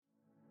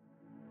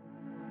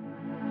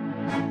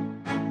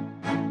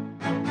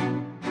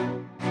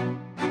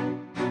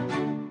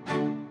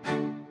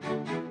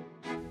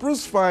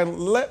Bruce Fine,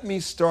 let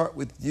me start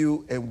with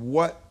you and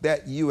what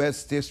that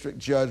U.S. District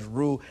Judge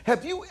ruled.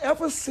 Have you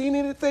ever seen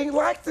anything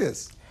like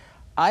this?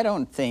 I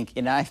don't think,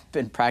 and I've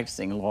been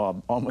practicing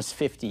law almost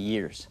 50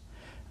 years,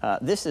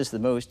 this is the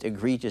most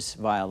egregious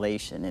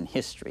violation in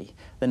history.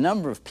 The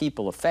number of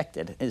people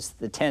affected is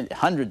the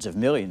hundreds of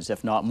millions,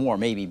 if not more,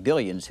 maybe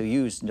billions, who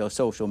use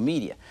social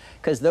media.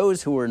 Because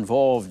those who are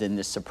involved in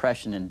this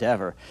suppression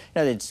endeavor,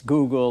 it's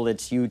Google,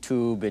 it's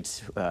YouTube,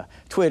 it's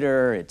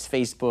Twitter, it's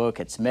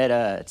Facebook, it's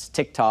Meta, it's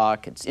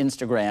TikTok, it's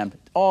Instagram,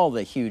 all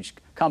the huge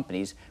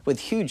companies with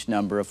huge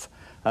number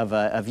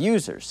of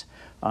users.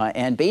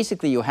 And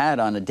basically you had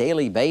on a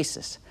daily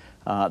basis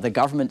the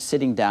government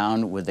sitting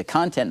down with the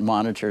content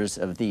monitors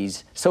of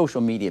these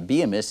social media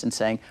behemoths and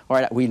saying, all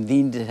right, we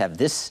need to have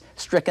this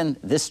stricken,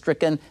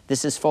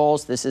 this is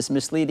false, this is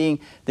misleading,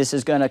 this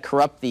is going to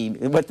corrupt the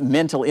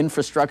mental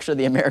infrastructure of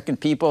the American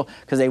people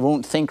because they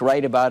won't think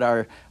right about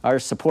our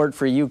support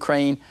for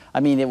Ukraine.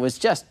 I mean, it was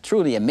just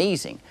truly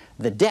amazing,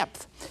 the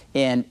depth.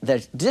 And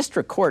the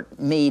district court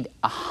made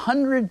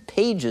 100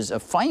 pages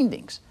of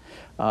findings.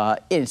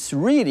 It's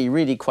really,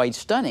 really quite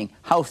stunning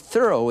how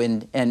thorough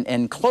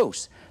and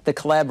close the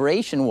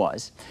collaboration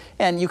was.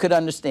 And you could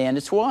understand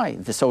it's why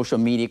the social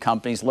media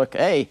companies look,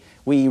 hey,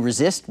 we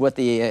resist what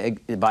the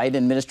Biden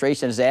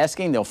administration is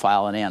asking. They'll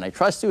file an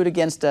antitrust suit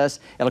against us.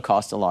 It'll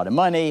cost a lot of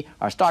money.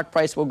 Our stock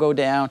price will go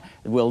down.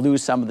 We'll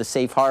lose some of the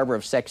safe harbor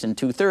of Section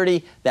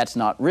 230.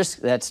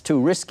 That's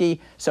too risky.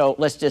 So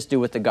let's just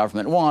do what the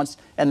government wants.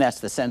 And that's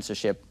the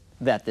censorship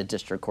that the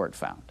district court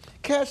found.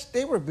 Cash,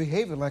 they were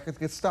behaving like it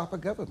could stop a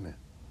government.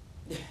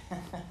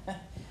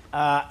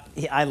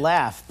 I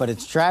laugh, but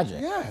it's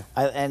tragic. Yeah.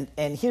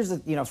 And here's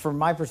the, from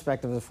my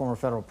perspective as a former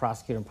federal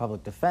prosecutor and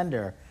public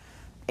defender,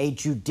 a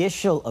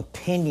judicial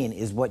opinion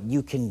is what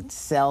you can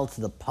sell to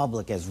the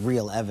public as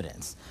real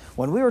evidence.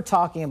 When we were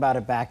talking about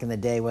it back in the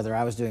day, whether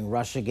I was doing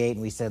Russiagate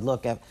and we said,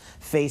 look,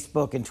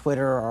 Facebook and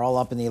Twitter are all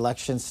up in the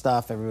election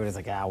stuff, everybody's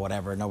like,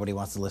 whatever, nobody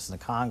wants to listen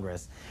to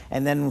Congress.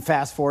 And then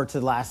fast forward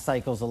to last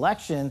cycle's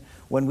election,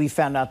 when we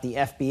found out the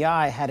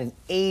FBI had an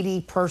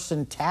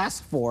 80-person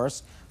task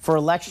force for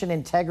election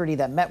integrity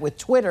that met with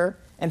Twitter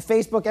and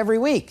Facebook every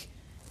week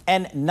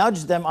and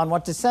nudged them on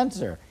what to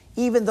censor.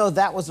 Even though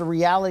that was a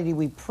reality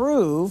we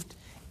proved,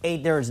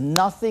 there is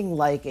nothing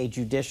like a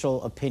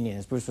judicial opinion,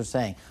 as Bruce was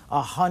saying.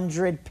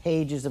 100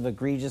 pages of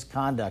egregious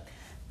conduct.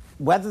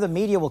 Whether the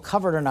media will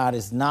cover it or not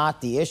is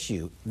not the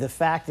issue. The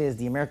fact is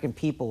the American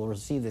people will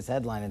receive this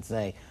headline and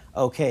say,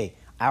 okay,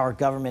 our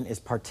government is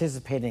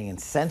participating in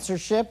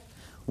censorship.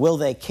 Will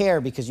they care?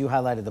 Because you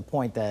highlighted the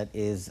point that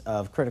is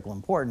of critical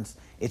importance.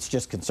 It's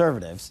just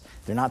conservatives.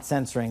 They're not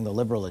censoring the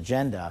liberal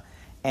agenda.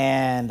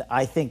 And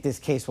I think this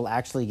case will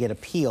actually get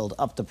appealed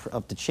up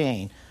the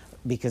chain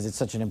because it's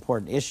such an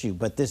important issue.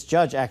 But this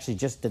judge actually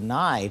just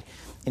denied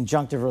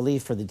injunctive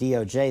relief for the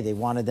DOJ. They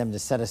wanted them to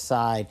set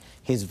aside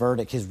his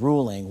verdict, his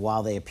ruling,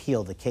 while they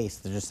appealed the case.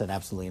 They just said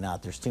absolutely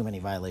not. There's too many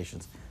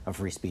violations of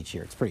free speech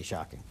here. It's pretty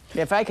shocking.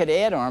 If I could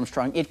add,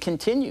 Armstrong, it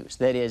continues.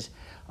 That is,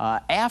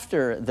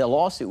 after the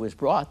lawsuit was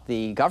brought,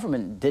 the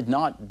government did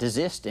not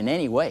desist in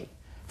any way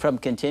from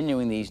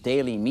continuing these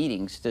daily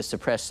meetings to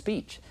suppress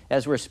speech.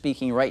 As we're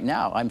speaking right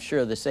now, I'm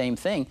sure the same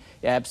thing,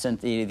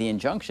 absent the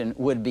injunction,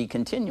 would be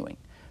continuing.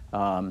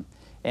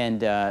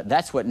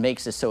 That's what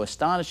makes this so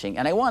astonishing.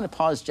 And I want to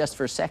pause just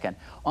for a second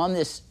on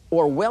this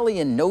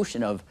Orwellian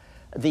notion of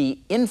the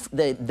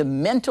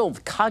mental,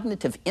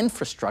 cognitive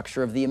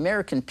infrastructure of the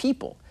American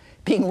people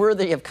being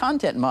worthy of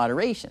content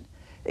moderation.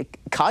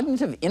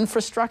 Cognitive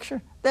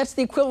infrastructure? That's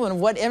the equivalent of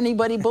what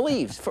anybody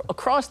believes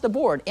across the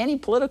board, any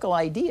political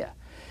idea.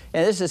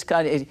 And this is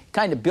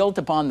kind of built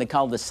upon the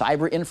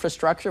cyber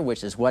infrastructure,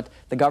 which is what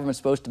the government's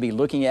supposed to be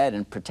looking at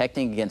and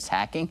protecting against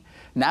hacking.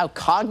 Now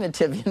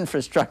cognitive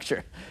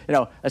infrastructure,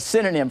 a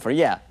synonym for,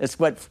 it's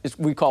what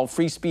we call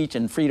free speech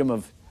and freedom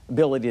of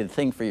ability to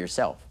think for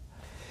yourself.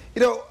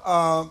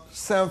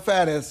 Sam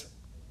Faddis,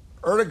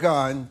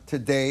 Erdogan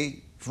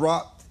today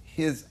dropped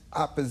his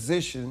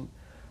opposition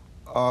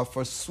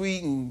for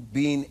Sweden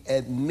being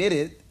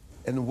admitted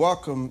and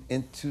welcomed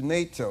into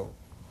NATO.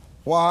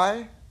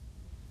 Why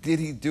did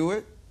he do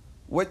it?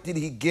 What did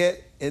he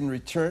get in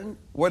return?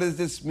 What does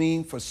this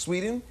mean for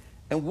Sweden?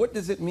 And what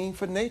does it mean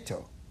for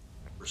NATO?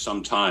 For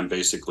some time,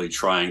 basically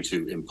trying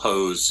to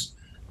impose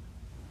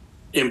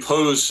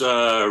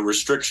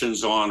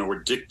restrictions on or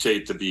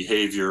dictate the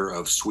behavior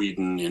of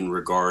Sweden in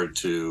regard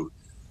to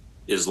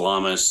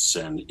Islamists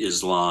and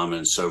Islam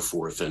and so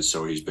forth. And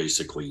so he's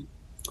basically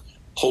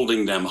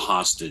holding them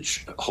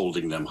hostage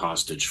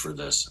for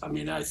this. I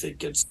mean, I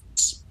think it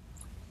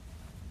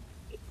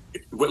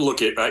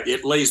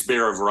lays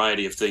bare a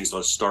variety of things.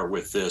 Let's start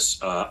with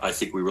this. I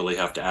think we really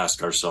have to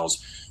ask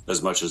ourselves,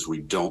 as much as we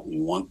don't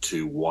want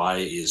to, why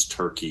is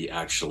Turkey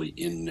actually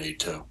in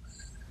NATO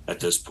at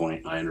this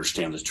point? I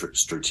understand the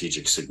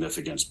strategic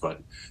significance,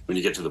 but when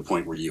you get to the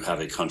point where you have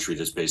a country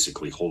that's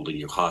basically holding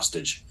you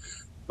hostage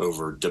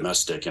over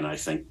domestic, and I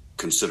think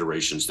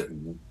considerations that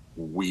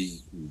we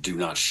do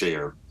not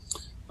share,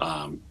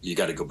 you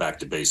got to go back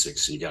to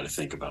basics. You got to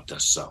think about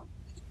this. So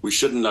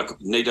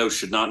NATO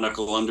should not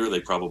knuckle under.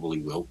 They probably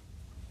will.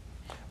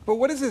 But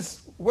what is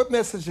this? What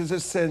message does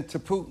this send to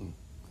Putin?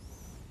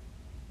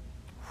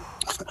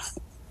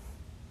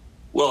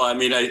 Well, I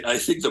mean, I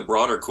think the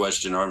broader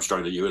question,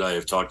 Armstrong, that you and I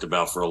have talked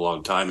about for a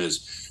long time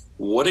is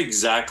what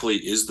exactly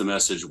is the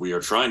message we are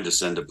trying to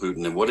send to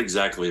Putin, and what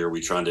exactly are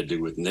we trying to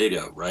do with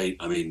NATO, right?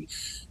 I mean,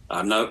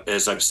 I'm not,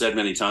 as I've said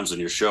many times on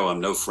your show, I'm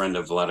no friend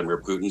of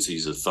Vladimir Putin's.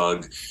 He's a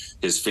thug.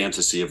 His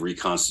fantasy of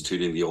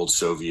reconstituting the old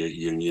Soviet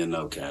Union,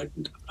 okay,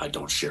 I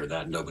don't share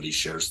that. Nobody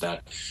shares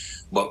that.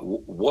 But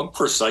what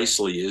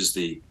precisely is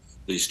the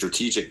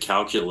strategic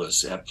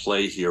calculus at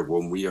play here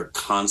when we are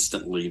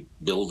constantly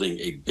building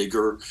a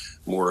bigger,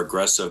 more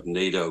aggressive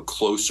NATO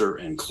closer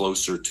and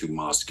closer to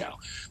Moscow?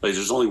 Like,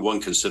 there's only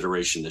one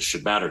consideration that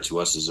should matter to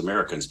us as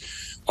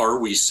Americans. Are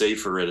we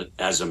safer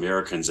as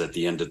Americans at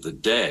the end of the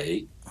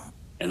day?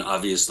 And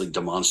obviously,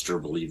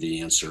 demonstrably,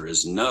 the answer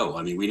is no.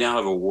 I mean, we now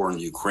have a war in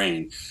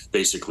Ukraine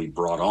basically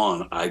brought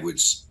on, I would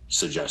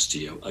suggest to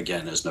you,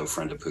 again, as no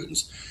friend of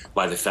Putin's,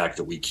 by the fact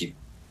that we keep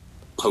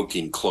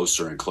poking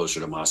closer and closer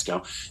to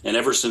Moscow. And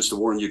ever since the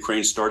war in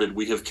Ukraine started,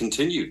 we have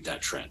continued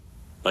that trend.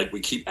 Like, we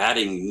keep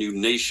adding new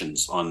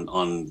nations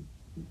on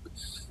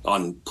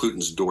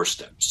Putin's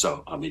doorstep.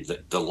 So, I mean,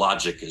 the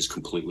logic is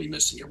completely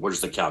missing here. What is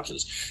the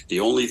calculus?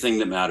 The only thing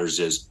that matters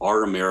is,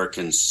 are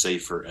Americans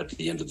safer at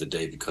the end of the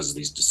day because of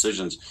these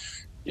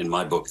decisions? In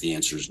my book, the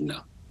answer is no.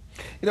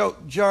 You know,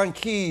 John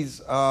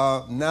Keyes,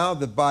 now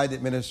the Biden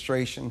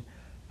administration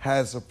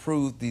has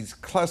approved these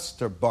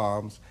cluster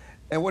bombs.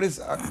 And what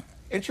is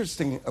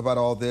interesting about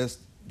all this,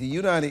 the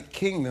United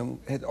Kingdom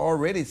had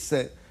already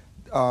sent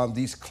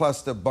these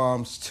cluster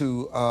bombs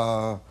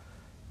to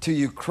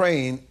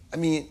Ukraine. I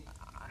mean,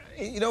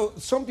 you know,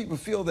 some people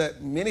feel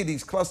that many of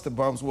these cluster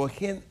bombs will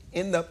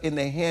end up in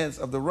the hands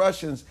of the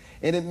Russians,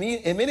 and in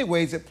many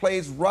ways it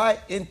plays right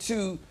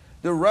into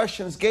the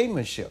Russians'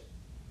 gamemanship.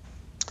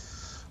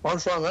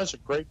 Armstrong, that's a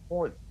great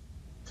point.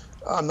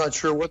 I'm not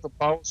sure what the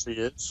policy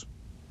is,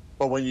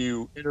 but when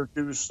you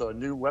introduce a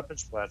new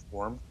weapons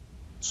platform,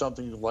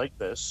 something like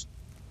this,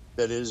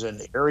 that is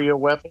an area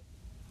weapon,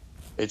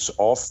 it's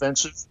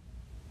offensive,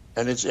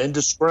 and it's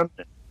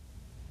indiscriminate.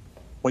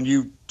 When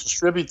you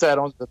distribute that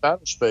onto the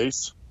battle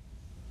space,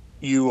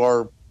 you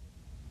are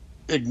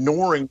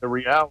ignoring the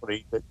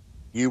reality that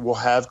you will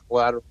have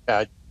collateral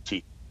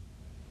casualty.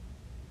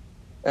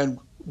 And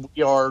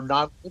we are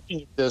not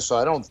looking at this,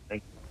 I don't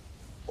think,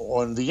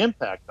 on the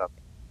impact of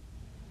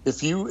it.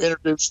 If you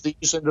introduce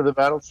these into the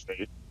battle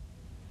space,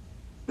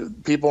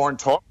 people aren't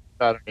talking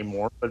about it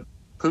anymore, but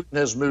Putin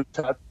has moved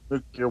tactical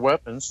nuclear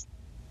weapons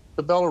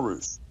to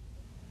Belarus.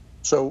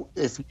 So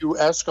if you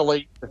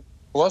escalate the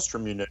cluster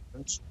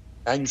munitions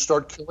and you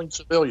start killing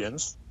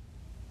civilians,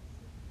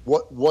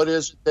 what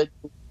is it that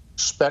you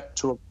expect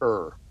to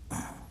occur?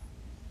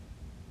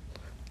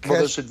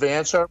 Will this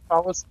advance our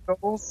policy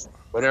goals,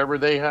 whatever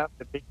they have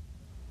to be,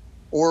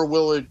 or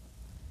will it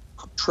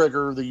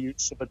trigger the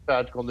use of a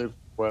tactical nuclear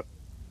weapon?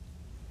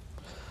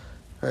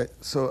 All right,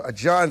 so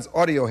John's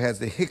audio has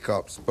the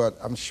hiccups, but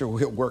I'm sure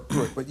we'll work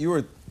through it. But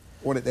you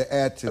wanted to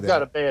add to that. I've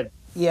got a bad.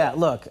 Yeah,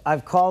 look,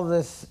 I've called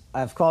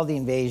the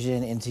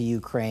invasion into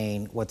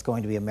Ukraine what's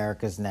going to be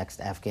America's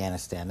next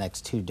Afghanistan,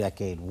 next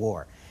 2-decade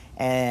war.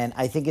 And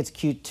I think it's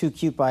too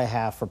cute by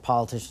half for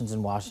politicians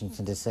in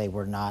Washington to say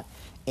we're not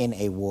in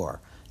a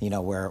war. You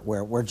know,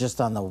 we're just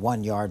on the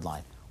 1 yard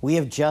line. We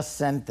have just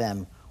sent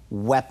them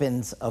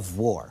weapons of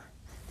war.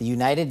 The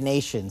United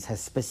Nations has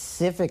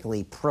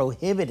specifically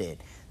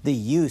prohibited the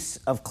use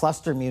of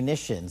cluster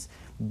munitions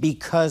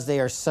because they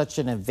are such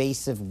an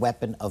invasive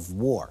weapon of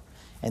war.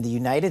 And the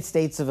United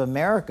States of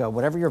America,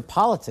 whatever your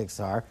politics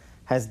are,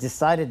 has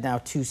decided now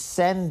to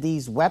send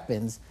these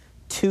weapons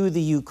to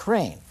the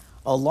Ukraine,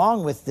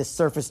 along with the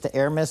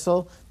surface-to-air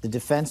missile, the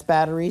defense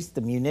batteries,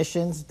 the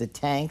munitions, the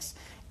tanks,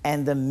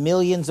 and the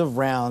millions of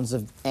rounds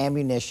of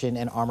ammunition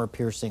and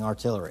armor-piercing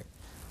artillery.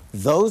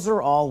 Those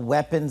are all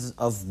weapons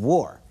of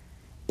war.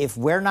 If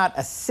we're not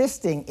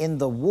assisting in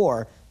the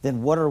war,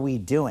 then what are we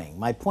doing?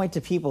 My point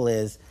to people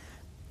is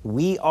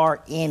we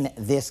are in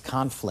this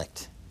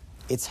conflict.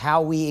 It's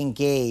how we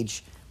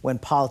engage when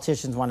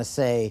politicians want to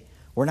say,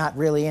 we're not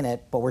really in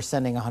it, but we're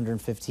sending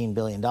 $115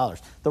 billion.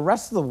 The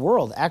rest of the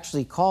world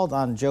actually called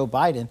on Joe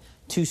Biden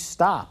to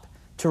stop,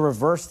 to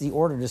reverse the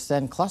order to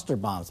send cluster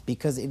bombs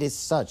because it is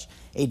such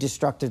a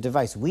destructive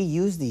device. We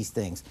use these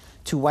things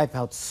to wipe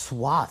out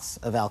swaths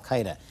of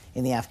al-Qaeda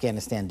in the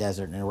Afghanistan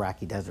desert and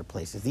Iraqi desert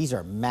places. These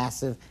are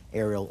massive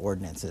aerial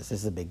ordinances.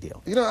 This is a big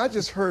deal. You know, I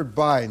just heard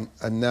Biden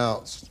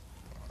announce,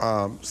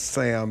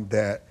 Sam,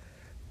 that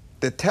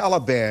the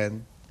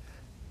Taliban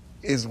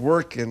is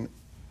working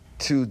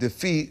to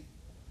defeat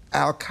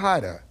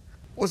al-Qaeda.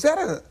 Was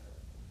that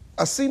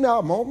a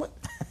senile moment?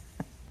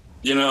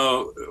 You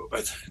know,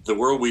 the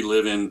world we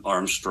live in,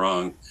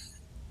 Armstrong,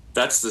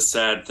 that's the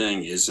sad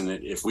thing, isn't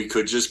it? If we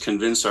could just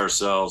convince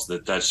ourselves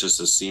that that's just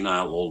a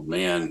senile old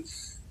man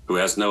who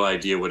has no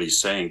idea what he's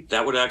saying,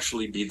 that would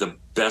actually be the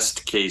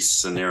best case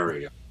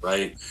scenario,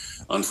 right?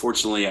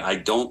 Unfortunately, I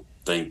don't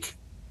think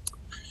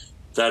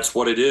That's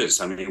what it is.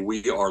 I mean,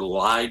 we are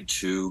lied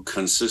to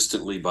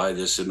consistently by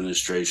this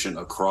administration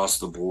across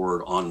the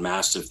board on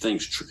massive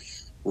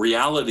things.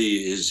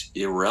 Reality is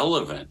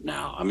irrelevant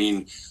now. I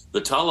mean, the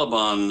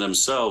Taliban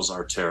themselves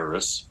are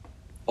terrorists.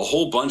 A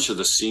whole bunch of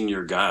the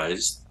senior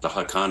guys, the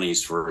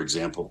Haqqanis, for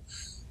example,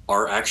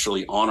 are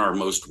actually on our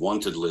most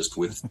wanted list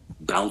with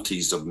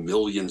bounties of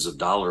millions of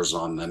dollars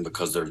on them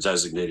because they're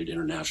designated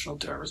international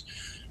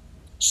terrorists.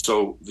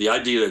 So the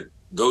idea that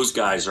those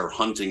guys are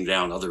hunting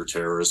down other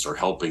terrorists or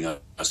helping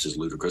us is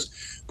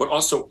ludicrous. But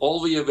also all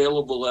the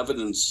available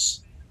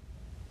evidence,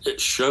 it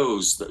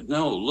shows that,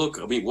 no, look,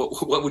 I mean,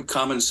 what would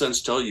common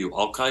sense tell you?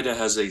 Al-Qaeda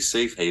has a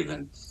safe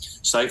haven.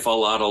 Saif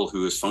al-Adil,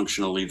 who is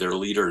functionally their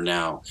leader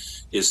now,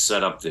 is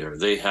set up there.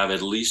 They have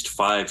at least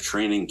 5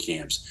 training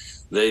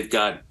camps. They've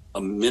got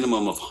a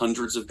minimum of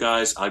hundreds of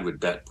guys. I would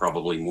bet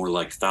probably more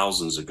like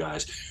thousands of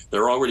guys.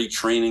 They're already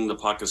training the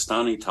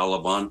Pakistani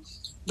Taliban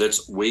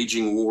that's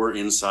waging war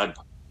inside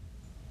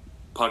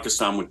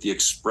Pakistan with the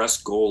express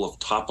goal of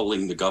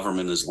toppling the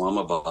government in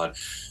Islamabad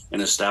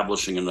and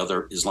establishing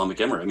another Islamic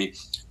emirate. I mean,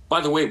 by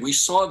the way, we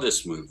saw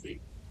this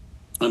movie.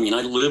 I mean,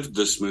 I lived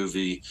this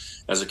movie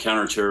as a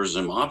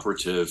counterterrorism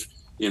operative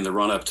in the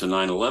run-up to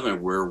 9/11,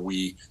 where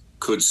we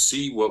could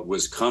see what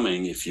was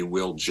coming, if you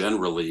will,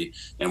 generally,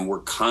 and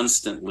we're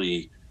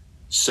constantly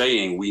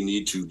saying we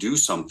need to do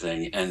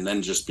something and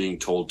then just being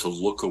told to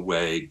look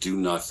away, do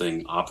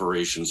nothing.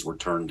 Operations were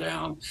turned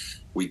down.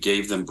 We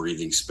gave them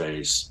breathing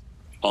space.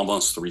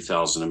 Almost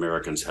 3,000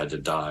 Americans had to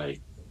die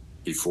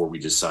before we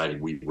decided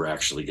we were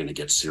actually going to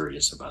get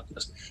serious about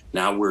this.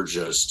 Now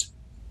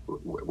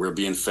we're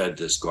being fed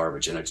this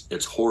garbage, and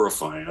it's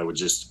horrifying. I would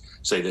just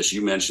say this.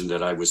 You mentioned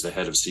that I was the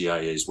head of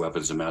CIA's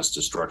Weapons of Mass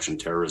Destruction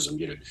Terrorism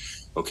Unit.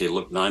 Okay,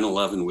 look,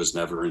 9/11 was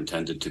never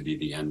intended to be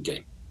the end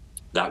game.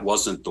 That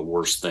wasn't the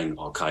worst thing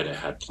Al-Qaeda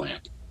had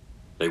planned.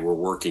 They were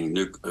working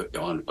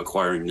on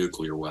acquiring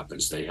nuclear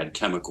weapons. They had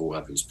chemical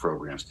weapons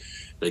programs.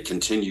 They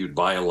continued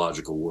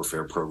biological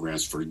warfare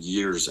programs for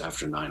years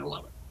after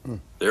 9/11.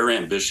 Their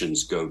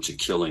ambitions go to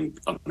killing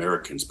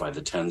Americans by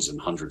the tens and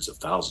hundreds of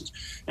thousands,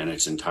 and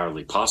it's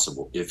entirely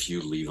possible if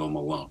you leave them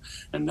alone.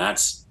 And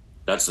that's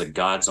the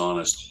God's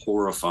honest,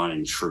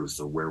 horrifying truth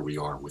of where we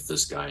are with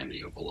this guy in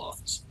the Oval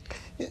Office.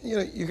 You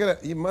know,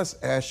 you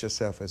must ask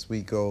yourself as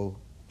we go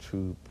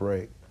to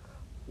break,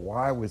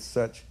 why would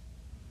such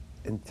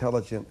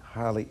intelligent,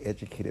 highly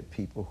educated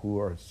people who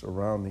are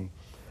surrounding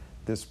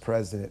this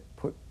president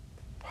put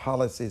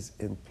policies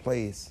in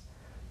place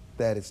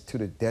that is to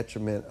the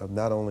detriment of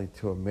not only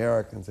to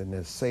Americans and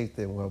their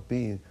safety and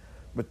well-being,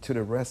 but to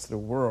the rest of the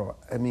world?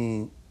 I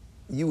mean,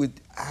 you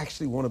would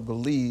actually want to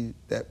believe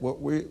that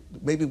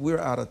maybe we're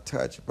out of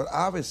touch, but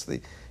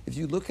obviously, if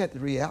you look at the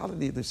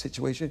reality of the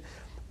situation,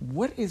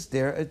 what is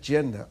their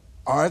agenda?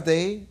 Are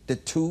they the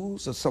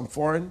tools of some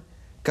foreign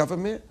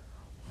government?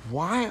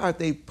 Why are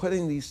they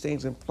putting these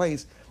things in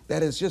place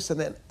that is just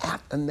an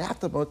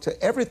anathema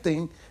to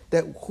everything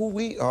that who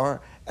we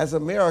are as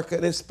America,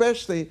 and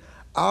especially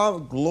our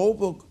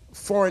global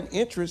foreign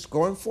interests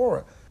going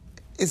forward?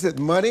 Is it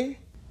money?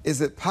 Is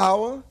it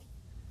power?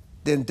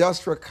 The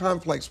industrial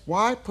complex?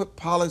 Why put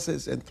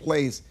policies in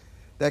place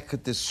that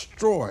could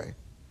destroy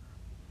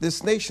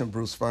this nation,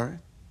 Bruce Fein?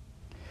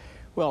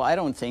 Well, I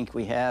don't think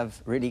we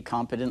have really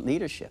competent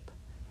leadership.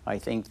 I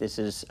think this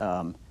is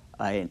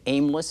an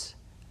aimless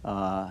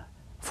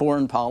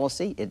foreign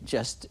policy. It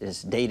just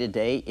is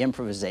day-to-day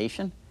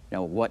improvisation,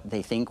 what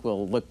they think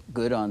will look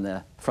good on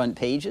the front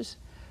pages.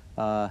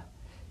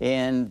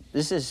 And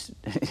this is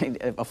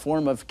a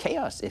form of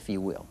chaos, if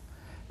you will.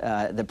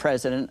 The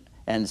president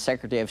and the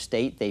Secretary of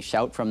State, they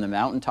shout from the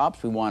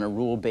mountaintops, we want a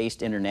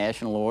rule-based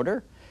international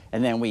order,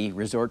 and then we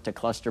resort to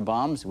cluster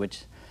bombs,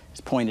 which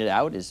is pointed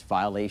out is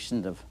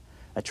violation of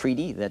a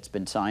treaty that's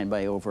been signed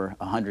by over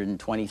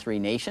 123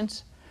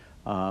 nations.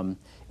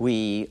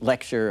 We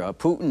lecture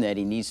Putin that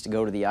he needs to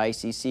go to the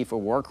ICC for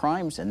war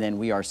crimes, and then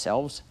we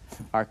ourselves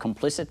are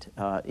complicit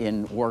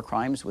in war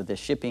crimes with the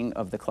shipping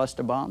of the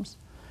cluster bombs.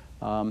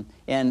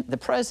 And the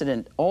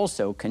president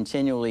also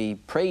continually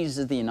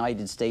praises the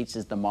United States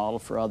as the model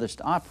for others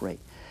to operate.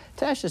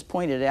 Tash has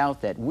pointed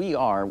out that we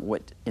are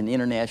what in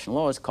international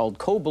law is called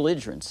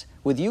co-belligerents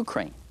with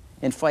Ukraine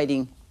in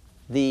fighting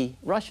the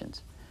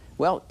Russians.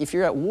 Well, if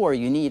you're at war,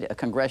 you need a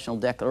congressional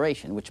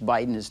declaration, which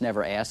Biden has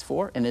never asked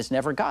for and has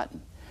never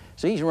gotten.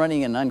 So he's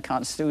running an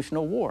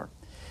unconstitutional war.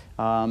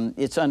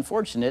 It's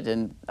unfortunate,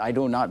 and I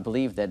do not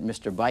believe that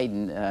Mr.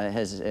 Biden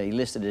has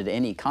elicited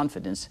any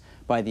confidence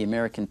by the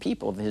American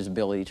people of his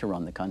ability to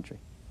run the country.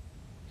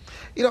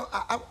 You know,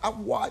 I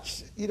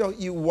watched,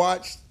 you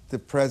watched the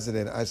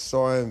president. I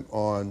saw him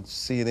on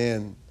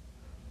CNN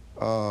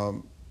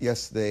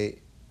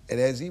yesterday, and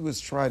as he was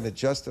trying to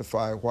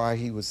justify why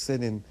he was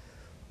sending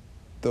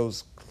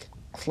those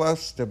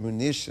cluster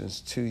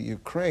munitions to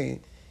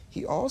Ukraine,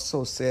 he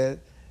also said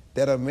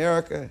that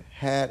America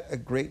had a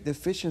great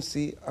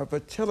deficiency of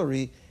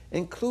artillery,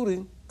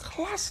 including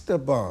cluster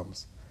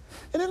bombs.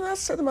 And then I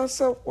said to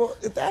myself, well,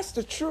 if that's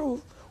the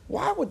truth,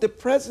 why would the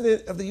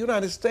President of the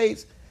United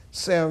States,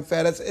 Sam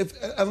Faddis,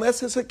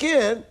 unless it's,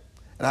 again,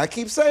 and I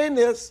keep saying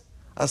this,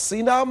 a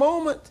senile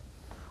moment.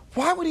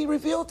 Why would he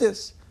reveal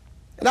this?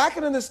 And I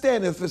can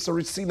understand if it's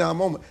a senile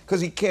moment because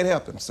he can't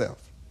help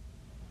himself.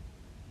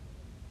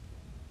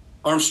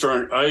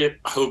 Armstrong, I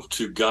hope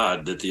to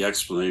God that the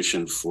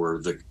explanation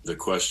for the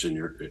question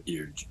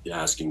you're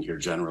asking here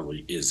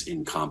generally is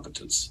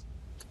incompetence.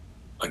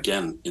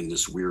 Again, in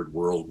this weird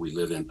world we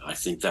live in, I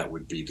think that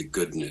would be the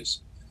good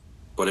news.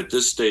 But at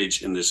this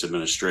stage in this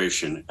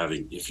administration,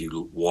 if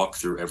you walk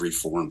through every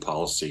foreign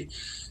policy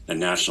and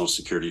national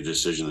security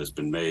decision that's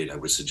been made, I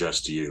would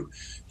suggest to you,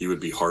 you would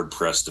be hard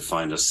pressed to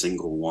find a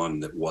single one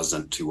that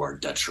wasn't to our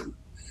detriment.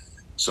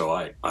 So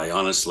I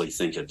honestly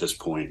think at this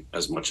point,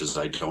 as much as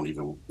I don't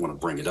even want to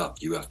bring it up,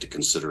 you have to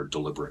consider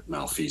deliberate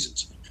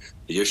malfeasance.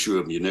 The issue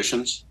of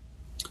munitions,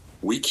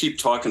 we keep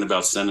talking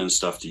about sending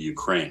stuff to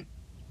Ukraine.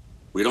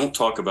 We don't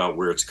talk about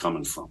where it's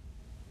coming from.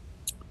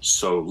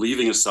 So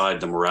leaving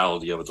aside the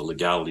morality of it, the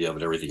legality of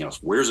it, everything else,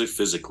 where's it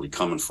physically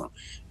coming from?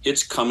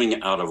 It's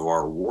coming out of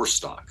our war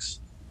stocks.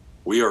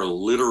 We are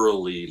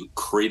literally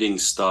creating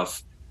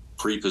stuff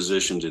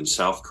pre-positioned in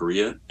South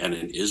Korea and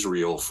in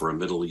Israel for a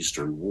Middle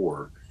Eastern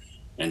war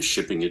and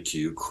shipping it to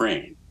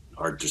Ukraine.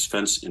 Our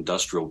defense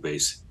industrial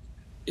base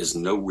is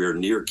nowhere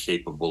near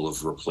capable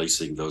of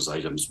replacing those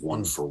items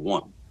one for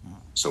one.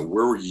 So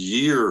we're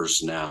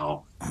years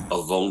now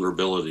of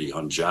vulnerability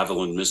on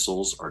Javelin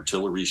missiles,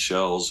 artillery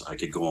shells. I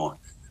could go on.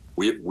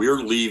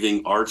 We're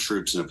leaving our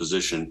troops in a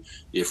position,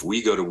 if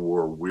we go to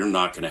war, we're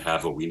not going to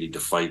have what we need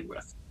to fight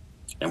with.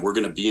 And we're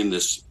going to be in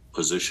this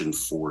position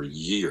for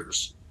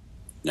years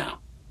now.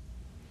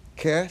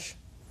 Cash?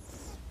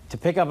 To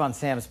pick up on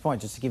Sam's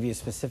point, just to give you a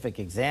specific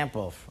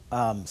example,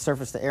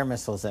 surface-to-air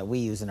missiles that we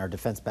use in our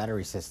defense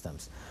battery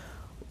systems.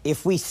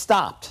 If we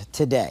stopped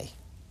today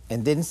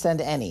and didn't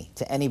send any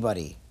to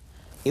anybody,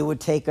 it would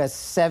take us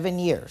 7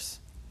 years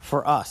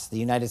for us, the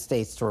United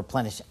States, to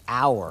replenish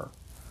our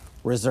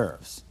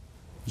reserves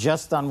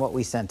just on what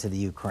we sent to the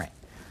Ukraine.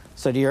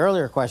 So to your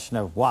earlier question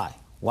of why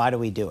do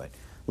we do it?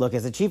 Look,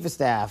 as the Chief of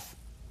Staff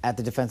at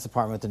the Defense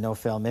Department with the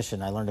No-Fail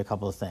mission, I learned a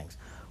couple of things.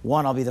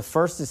 One, I'll be the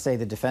first to say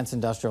the Defense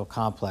Industrial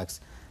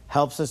Complex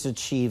helps us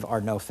achieve our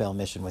no-fail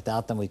mission.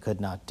 Without them, we could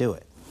not do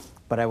it.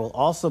 But I will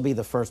also be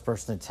the first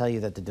person to tell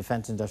you that the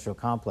Defense Industrial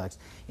Complex,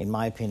 in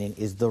my opinion,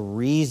 is the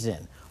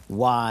reason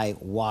why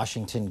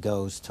Washington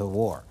goes to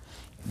war.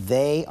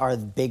 They are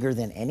bigger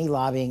than any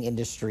lobbying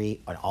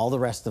industry and all the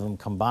rest of them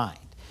combined.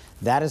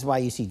 That is why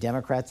you see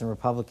Democrats and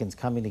Republicans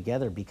coming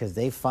together, because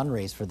they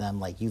fundraise for them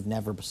like you've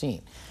never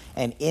seen.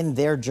 And in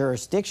their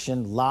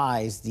jurisdiction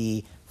lies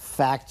the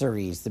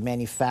factories, the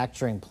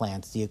manufacturing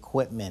plants, the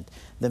equipment,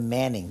 the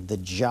manning, the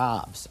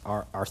jobs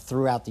are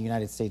throughout the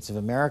United States of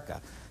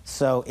America.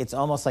 So it's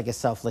almost like a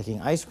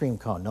self-licking ice cream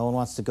cone. No one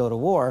wants to go to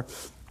war,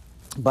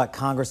 but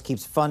Congress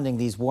keeps funding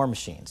these war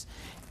machines.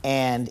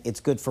 And it's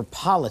good for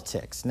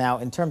politics. Now,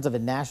 in terms of a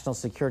national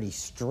security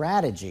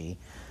strategy,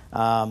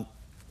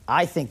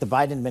 I think the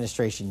Biden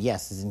administration,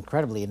 yes, is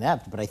incredibly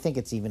inept, but I think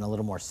it's even a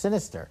little more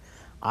sinister.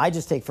 I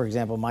just take, for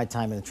example, my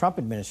time in the Trump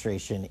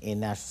administration in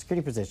national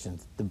security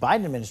positions. The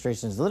Biden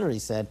administration has literally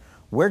said,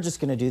 we're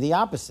just going to do the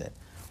opposite.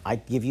 I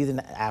give you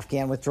the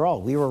Afghan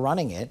withdrawal. We were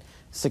running it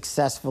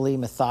successfully,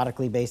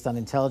 methodically, based on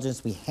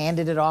intelligence. We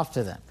handed it off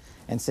to them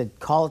and said,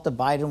 call it the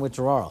Biden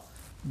withdrawal.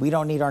 We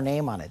don't need our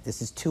name on it.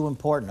 This is too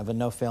important of a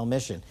no-fail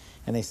mission.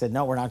 And they said,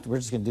 no, we're not. We're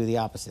just going to do the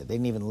opposite. They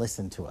didn't even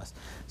listen to us.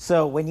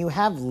 So when you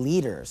have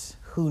leaders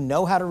who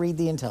know how to read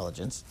the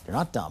intelligence, they're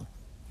not dumb.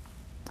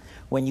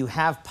 When you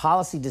have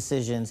policy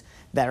decisions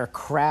that are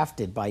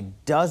crafted by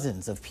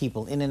dozens of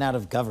people in and out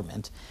of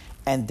government,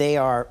 and they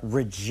are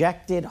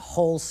rejected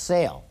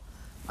wholesale,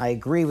 I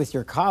agree with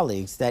your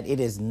colleagues that it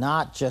is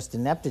not just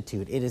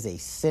ineptitude. It is a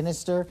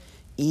sinister,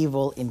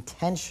 evil,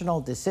 intentional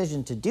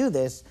decision to do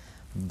this.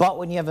 But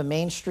when you have a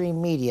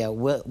mainstream media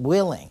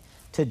willing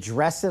to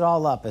dress it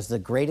all up as the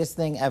greatest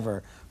thing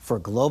ever for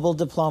global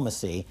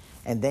diplomacy,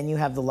 and then you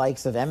have the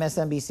likes of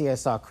MSNBC, I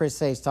saw Chris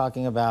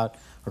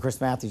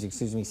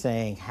Matthews,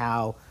 saying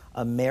how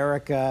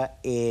America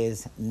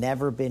is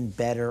never been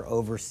better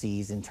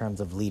overseas in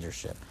terms of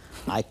leadership.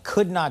 I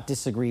could not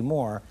disagree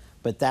more,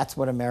 but that's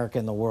what America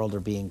and the world are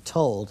being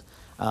told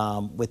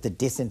with the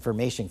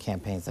disinformation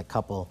campaigns that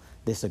couple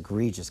this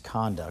egregious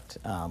conduct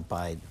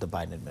by the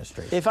Biden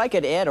administration. If I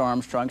could add,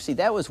 Armstrong, see,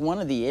 that was one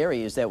of the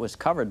areas that was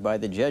covered by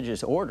the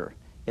judge's order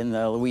in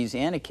the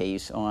Louisiana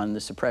case on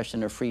the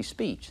suppression of free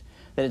speech.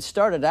 That it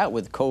started out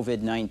with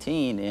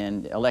COVID-19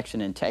 and election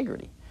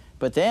integrity,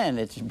 but then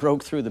it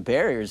broke through the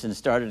barriers and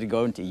started to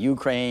go into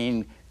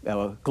Ukraine,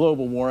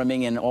 global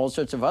warming, and all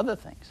sorts of other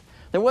things.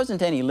 There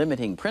wasn't any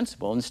limiting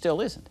principle, and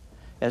still isn't,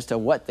 as to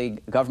what the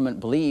government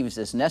believes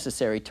is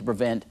necessary to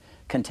prevent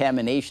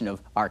contamination of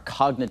our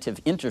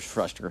cognitive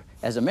infrastructure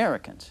as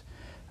Americans.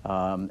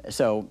 And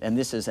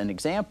this is an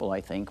example, I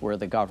think, where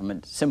the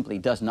government simply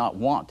does not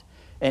want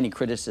any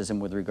criticism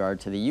with regard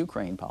to the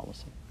Ukraine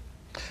policy.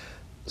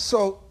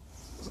 So,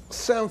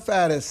 Sam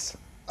Faddis,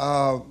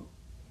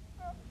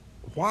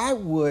 why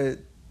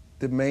would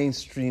the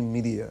mainstream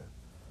media,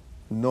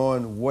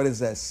 knowing what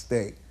is at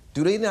stake,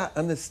 do they not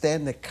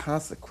understand the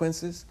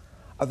consequences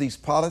of these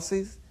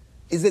policies?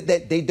 Is it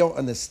that they don't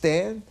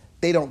understand?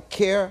 They don't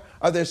care?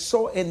 Are they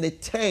so in the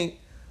tank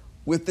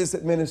with this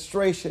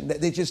administration that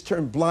they just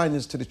turn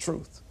blindness to the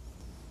truth?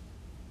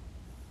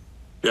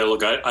 Yeah,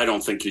 look, I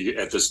don't think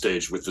at this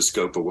stage, with the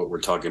scope of what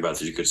we're talking about,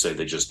 that you could say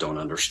they just don't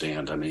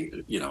understand. I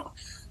mean,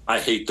 I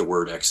hate the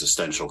word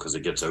existential because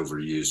it gets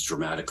overused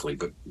dramatically,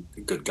 but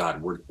good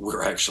God,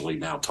 we're actually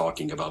now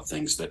talking about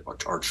things that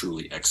are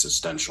truly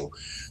existential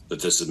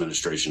that this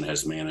administration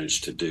has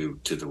managed to do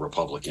to the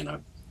Republic in a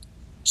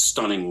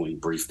stunningly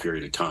brief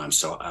period of time.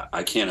 So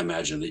I can't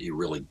imagine that you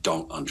really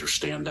don't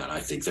understand that. I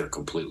think they're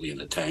completely in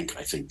the tank.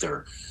 I think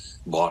they're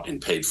bought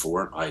and paid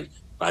for.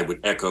 I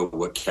would echo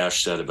what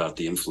Cash said about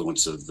the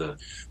influence of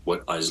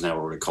what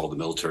Eisenhower would call the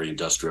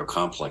military-industrial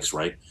complex,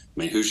 right? I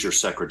mean, who's your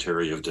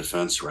Secretary of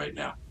Defense right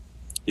now?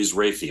 He's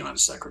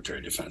Raytheon's Secretary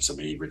of Defense. I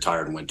mean, he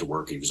retired and went to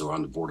work. He was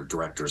on the board of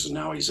directors, and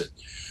now he's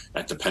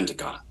at the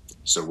Pentagon.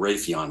 So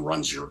Raytheon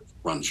runs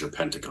your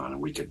Pentagon,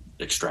 and we could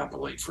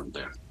extrapolate from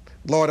there.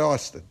 Lord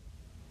Austin.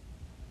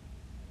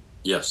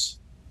 Yes.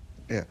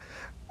 Yeah.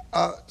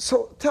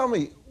 So tell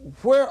me,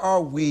 where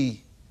are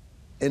we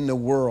in the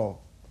world?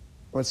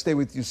 I'm going to stay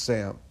with you,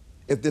 Sam,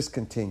 if this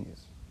continues.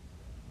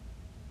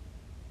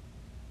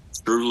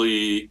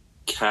 Truly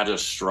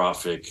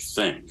catastrophic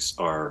things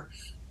are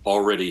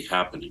already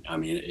happening. I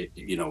mean,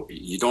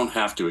 you don't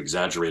have to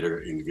exaggerate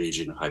or engage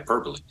in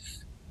hyperbole.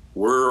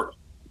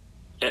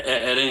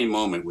 At any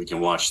moment, we can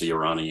watch the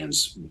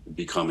Iranians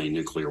become a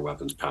nuclear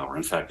weapons power.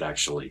 In fact,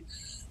 actually,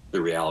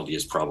 the reality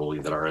is probably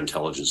that our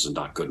intelligence is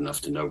not good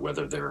enough to know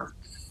whether they're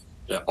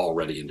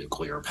already a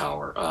nuclear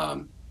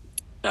power.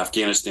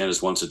 Afghanistan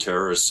is once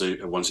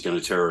again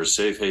a terrorist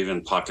safe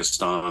haven.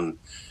 Pakistan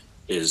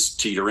is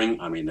teetering.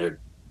 I mean,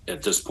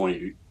 at this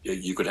point,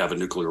 you could have a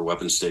nuclear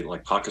weapon state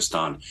like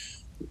Pakistan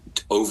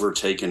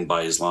overtaken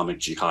by Islamic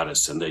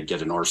jihadists, and they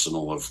get an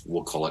arsenal of,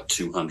 we'll call it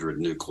 200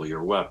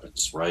 nuclear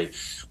weapons, right?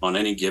 On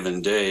any given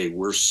day,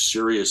 we're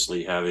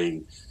seriously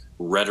having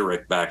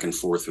rhetoric back and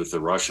forth with the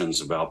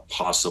Russians about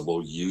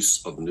possible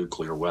use of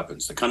nuclear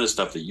weapons, the kind of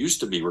stuff that used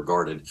to be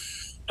regarded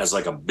as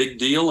like a big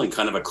deal and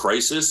kind of a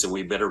crisis, and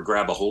we better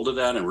grab a hold of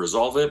that and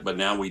resolve it. But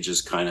now we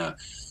just kind of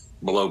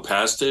blow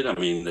past it. I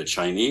mean, the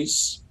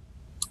Chinese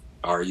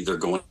are either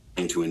going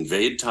to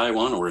invade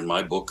Taiwan, or in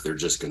my book, they're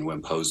just going to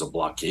impose a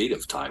blockade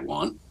of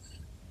Taiwan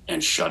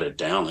and shut it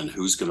down. And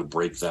who's going to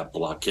break that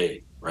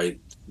blockade, right?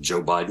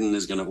 Joe Biden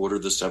is going to order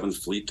the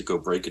 7th Fleet to go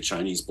break a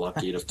Chinese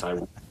blockade of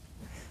Taiwan.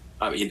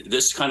 I mean,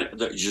 this kind of,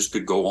 you just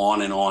could go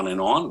on and on and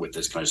on with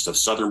this kind of stuff.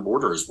 Southern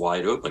border is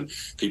wide open.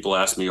 People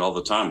ask me all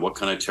the time, what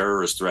kind of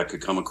terrorist threat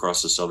could come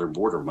across the southern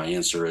border? My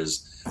answer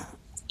is,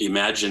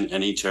 imagine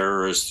any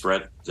terrorist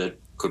threat that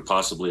could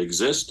possibly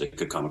exist that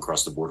could come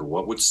across the border.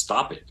 What would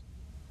stop it?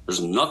 There's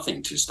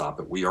nothing to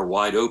stop it. We are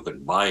wide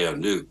open. Bio,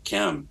 nuke,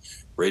 chem,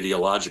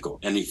 radiological,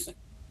 anything.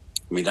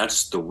 I mean,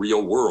 that's the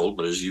real world.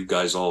 But as you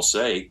guys all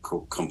say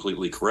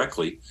completely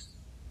correctly,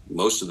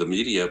 most of the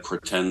media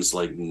pretends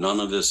like none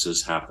of this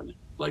is happening,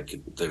 like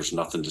there's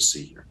nothing to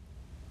see here.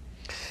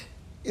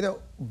 You know,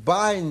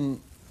 Biden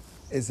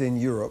is in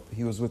Europe.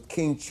 He was with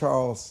King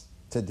Charles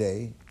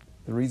today.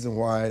 The reason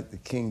why the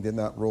king did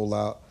not roll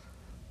out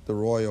the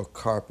royal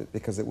carpet,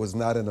 because it was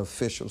not an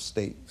official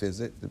state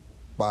visit.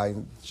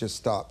 Biden just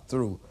stopped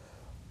through.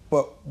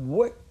 But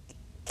what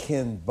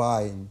can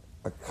Biden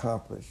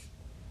accomplish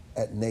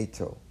at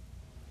NATO?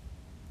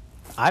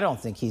 I don't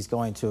think he's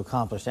going to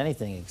accomplish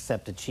anything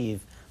except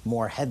achieve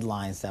more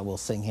headlines that will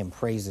sing him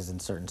praises in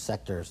certain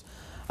sectors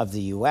of the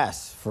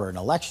U.S. for an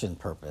election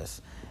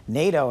purpose.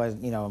 NATO,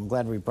 I'm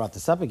glad we brought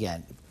this up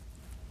again,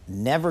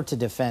 never to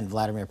defend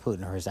Vladimir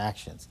Putin or his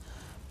actions.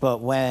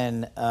 But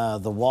when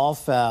the wall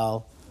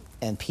fell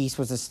and peace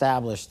was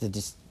established,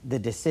 the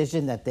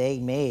decision that they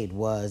made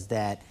was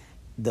that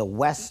the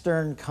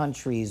Western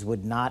countries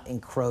would not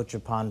encroach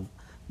upon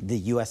the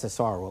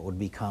USSR, what would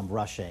become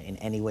Russia, in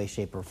any way,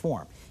 shape, or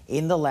form.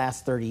 In the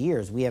last 30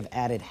 years, we have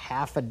added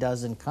half a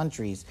dozen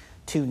countries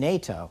to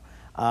NATO,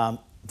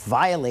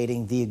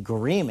 violating the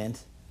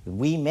agreement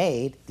we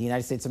made, the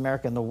United States of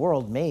America and the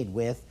world made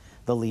with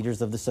the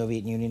leaders of the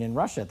Soviet Union and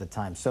Russia at the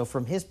time. So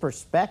from his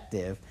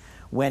perspective,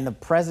 when the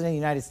president of the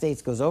United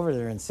States goes over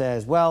there and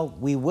says, well,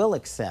 we will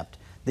accept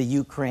the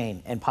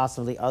Ukraine and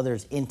possibly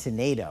others into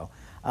NATO,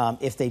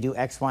 if they do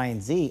X, Y,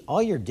 and Z,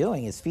 all you're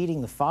doing is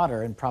feeding the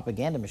fodder and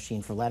propaganda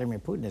machine for Vladimir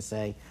Putin to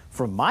say,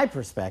 from my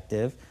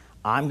perspective,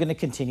 I'm going to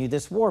continue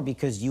this war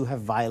because you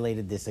have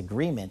violated this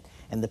agreement.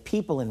 And the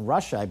people in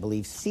Russia, I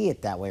believe, see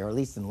it that way, or at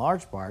least in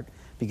large part,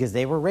 because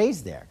they were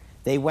raised there.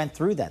 They went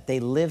through that. They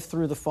lived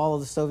through the fall of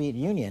the Soviet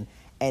Union,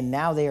 and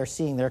now they are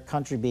seeing their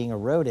country being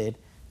eroded.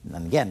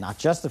 And again, not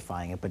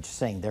justifying it, but just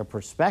saying their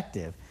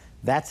perspective.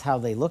 That's how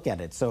they look at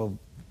it. So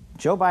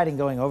Joe Biden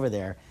going over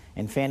there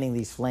and fanning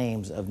these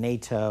flames of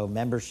NATO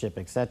membership,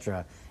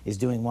 etc., is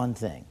doing one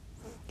thing.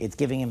 It's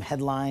giving him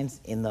headlines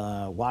in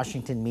the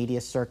Washington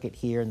media circuit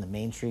here, in the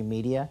mainstream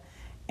media,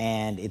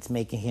 and it's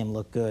making him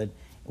look good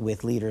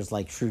with leaders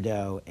like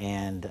Trudeau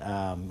and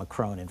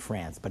Macron in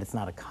France, but it's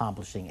not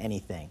accomplishing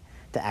anything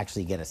to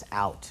actually get us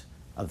out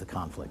of the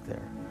conflict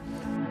there.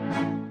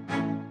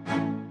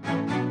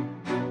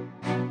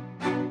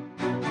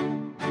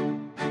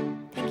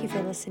 Thank you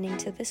for listening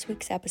to this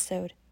week's episode.